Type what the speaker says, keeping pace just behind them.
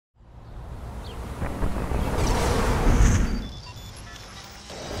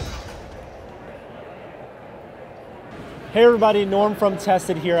Hey everybody, Norm from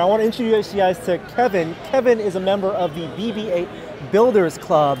Tested here. I want to introduce you guys to Kevin. Kevin is a member of the BB-8 Builders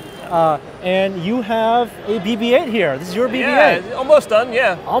Club, and you have a BB-8 here. This is your BB-8. Yeah, almost done,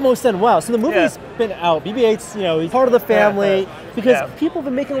 yeah. Almost done, wow. So the movie's been out. BB-8's, he's part of the family, because people have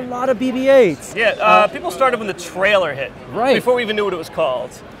been making a lot of BB-8s. Yeah, people started when the trailer hit, right? Before we even knew what it was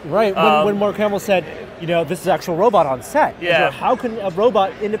called. Right, when Mark Hamill said, this is an actual robot on set. Yeah. So how can a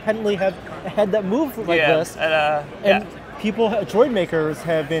robot independently have a head that moves like this? And people, droid makers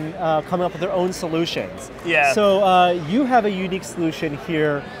have been coming up with their own solutions. Yeah. So you have a unique solution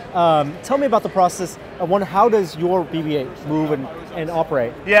here. Tell me about the process of how does your BB-8 move and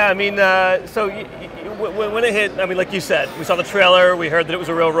operate? Yeah, I mean, when it hit, I mean, like you said, we saw the trailer, we heard that it was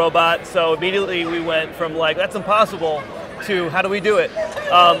a real robot, so immediately we went from like, that's impossible, to how do we do it?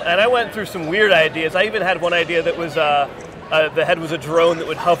 And I went through some weird ideas. I even had one idea that was the head was a drone that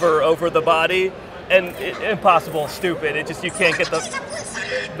would hover over the body. And impossible, stupid. It just, you can't get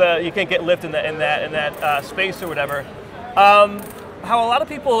you can't get lift in that space or whatever. How a lot of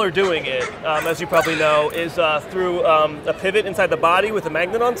people are doing it, as you probably know, is through a pivot inside the body with a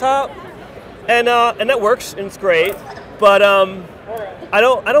magnet on top, and that works and it's great. But I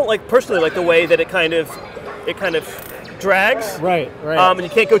don't personally like the way that it kind of drags. Right. And you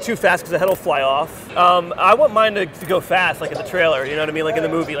can't go too fast because the head will fly off. I want mine to go fast, like in the trailer, you know what I mean? Like in the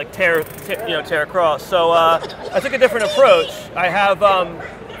movie, like tear across. So I took a different approach. I have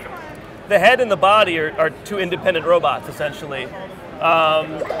the head and the body are two independent robots, essentially.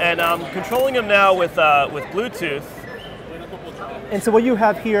 And I'm controlling them now with Bluetooth. And so what you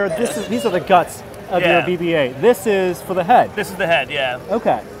have here, these are the guts of your BB-8. This is for the head. This is the head, yeah.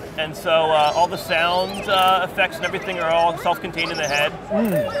 Okay. And so all the sound effects and everything are all self-contained in the head.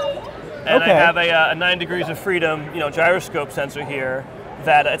 And I have a 9 degrees of freedom, gyroscope sensor here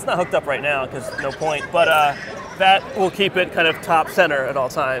that it's not hooked up right now because no point, but that will keep it kind of top center at all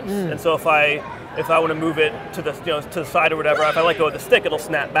times. And so if I want to move it to the to the side or whatever, if I let go of the stick, it'll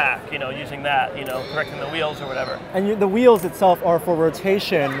snap back. Using that, correcting the wheels or whatever. And the wheels itself are for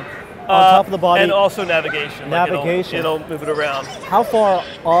rotation. On top of the body. And also navigation. Navigation. It'll move it around. How far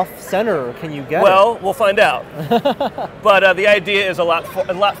off center can you get? Well, we'll find out. But the idea is a lot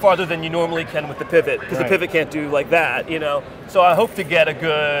farther than you normally can with the pivot, because the pivot can't do like that, So I hope to get a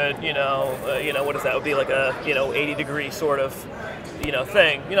good, what is that? Would be like a, 80-degree sort of,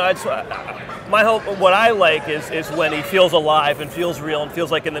 thing. What I like is when he feels alive and feels real and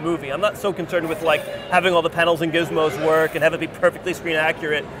feels like in the movie. I'm not so concerned with like having all the panels and gizmos work and have it be perfectly screen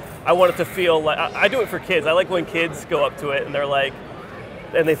accurate. I want it to feel like, I do it for kids. I like when kids go up to it and they're like,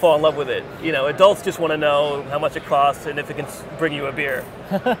 and they fall in love with it. Adults just want to know how much it costs and if it can bring you a beer.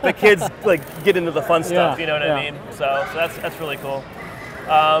 The kids like get into the fun stuff, you know what I mean? So that's really cool.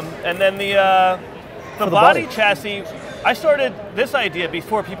 And then the body chassis, I started this idea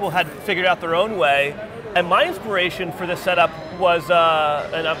before people had figured out their own way. And my inspiration for this setup was,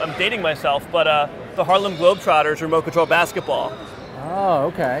 and I'm dating myself, but the Harlem Globetrotters remote control basketball. Oh,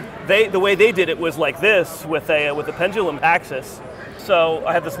 okay. The way they did it was like this with a pendulum axis. So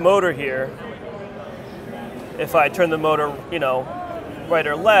I have this motor here. If I turn the motor, right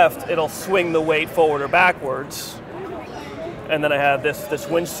or left, it'll swing the weight forward or backwards. And then I have this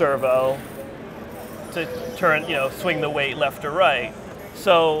winch servo to turn, swing the weight left or right.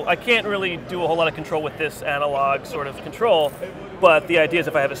 So I can't really do a whole lot of control with this analog sort of control, but the idea is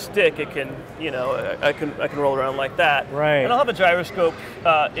if I have a stick, it can, I can roll around like that. Right. And I'll have a gyroscope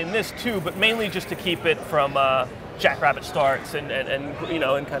in this too, but mainly just to keep it from jackrabbit starts and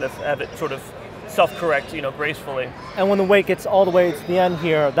kind of have it sort of self-correct, gracefully. And when the weight gets all the way to the end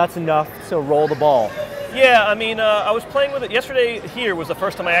here, that's enough to roll the ball. Yeah, I mean, I was playing with it yesterday. Here was the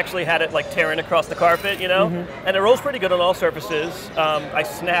first time I actually had it like tearing across the carpet, and it rolls pretty good on all surfaces. I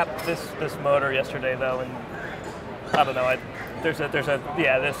snapped this motor yesterday though, and I don't know. This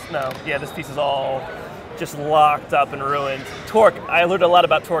piece is all just locked up and ruined. Torque. I learned a lot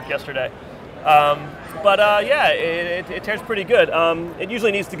about torque yesterday, it tears pretty good. It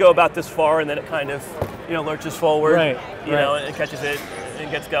usually needs to go about this far, and then it kind of lurches forward, and catches it and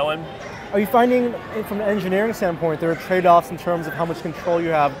gets going. Are you finding, from an engineering standpoint, there are trade-offs in terms of how much control you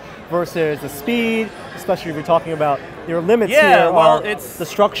have versus the speed, especially if you're talking about your limits here are it's the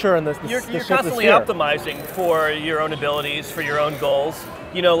structure and the You're constantly optimizing for your own abilities, for your own goals.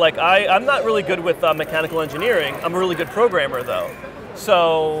 I'm not really good with mechanical engineering. I'm a really good programmer, though.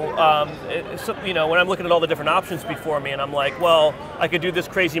 So, when I'm looking at all the different options before me and I'm like, well, I could do this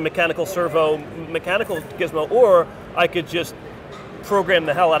crazy mechanical gizmo, or I could just program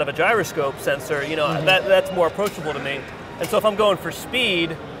the hell out of a gyroscope sensor, that's more approachable to me. And so if I'm going for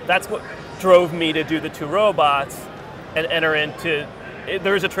speed, that's what drove me to do the two robots. and enter into.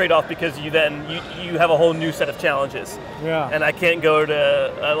 There is a trade-off because you have a whole new set of challenges. Yeah. And I can't go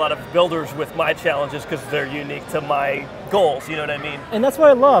to a lot of builders with my challenges because they're unique to my goals. You know what I mean? And that's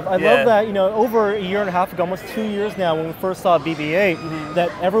what I love. I love that, you know, over a year and a half ago, almost 2 years now, when we first saw BB-8, that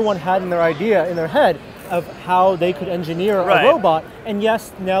everyone had in their head of how they could engineer a robot. And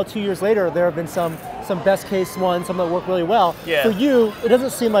yes, now 2 years later, there have been some best case ones, some that work really well. Yeah. For you, it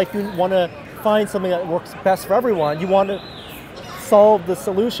doesn't seem like you want to find something that works best for everyone. You want to solve the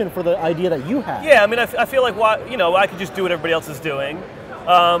solution for the idea that you have. Yeah, I mean, I feel like I could just do what everybody else is doing,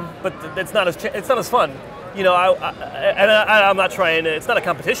 but it's not as fun. You know, I'm not trying to. It's not a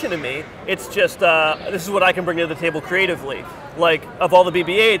competition to me. It's just this is what I can bring to the table creatively. Like of all the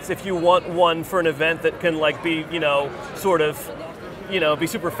BB-8s, if you want one for an event that can like be, you know, sort of, you know, be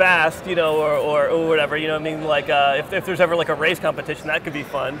super fast, you know, or whatever. You know what I mean? Like if there's ever like a race competition, that could be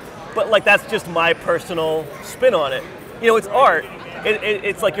fun. But like that's just my personal spin on it. You know, it's art.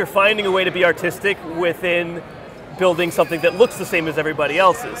 It's like you're finding a way to be artistic within building something that looks the same as everybody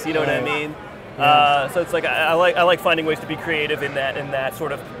else's. You know what I mean? Yeah. So it's like I like finding ways to be creative in that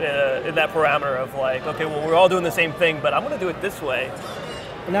sort of in that parameter of like, okay, well, we're all doing the same thing, but I'm going to do it this way.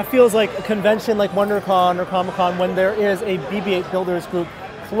 And that feels like a convention like WonderCon or Comic-Con when there is a BB-8 Builders Group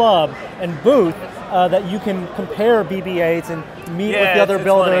club and booth that you can compare BB-8s and meet with the other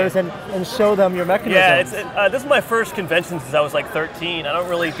builders and show them your mechanisms. Yeah, this is my first convention since I was like 13. I don't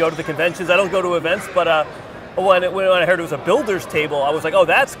really go to the conventions. I don't go to events, but when I heard it was a builder's table, I was like, oh,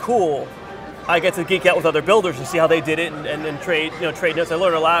 that's cool. I get to geek out with other builders and see how they did it and trade notes. I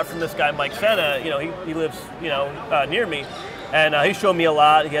learned a lot from this guy, Mike Senna. You know, he lives, you know, near me, and he showed me a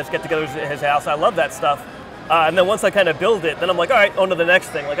lot. He has get-togethers at his house. I love that stuff. And then once I kind of build it, then I'm like, all right, on to the next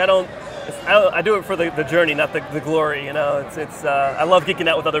thing. Like I do it for the journey, not the glory. You know, I love geeking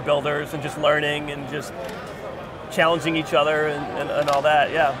out with other builders and just learning and just challenging each other and all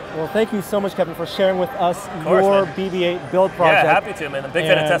that. Yeah. Well, thank you so much, Kevin, for sharing with us your BB-8 build project. Yeah, happy to, man. I'm a big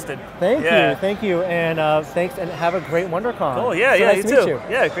fan of Tested. Thank you, and thanks, and have a great WonderCon. Cool. Yeah, so yeah, nice you to too. meet you.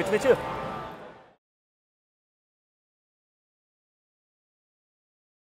 Yeah, great to meet you.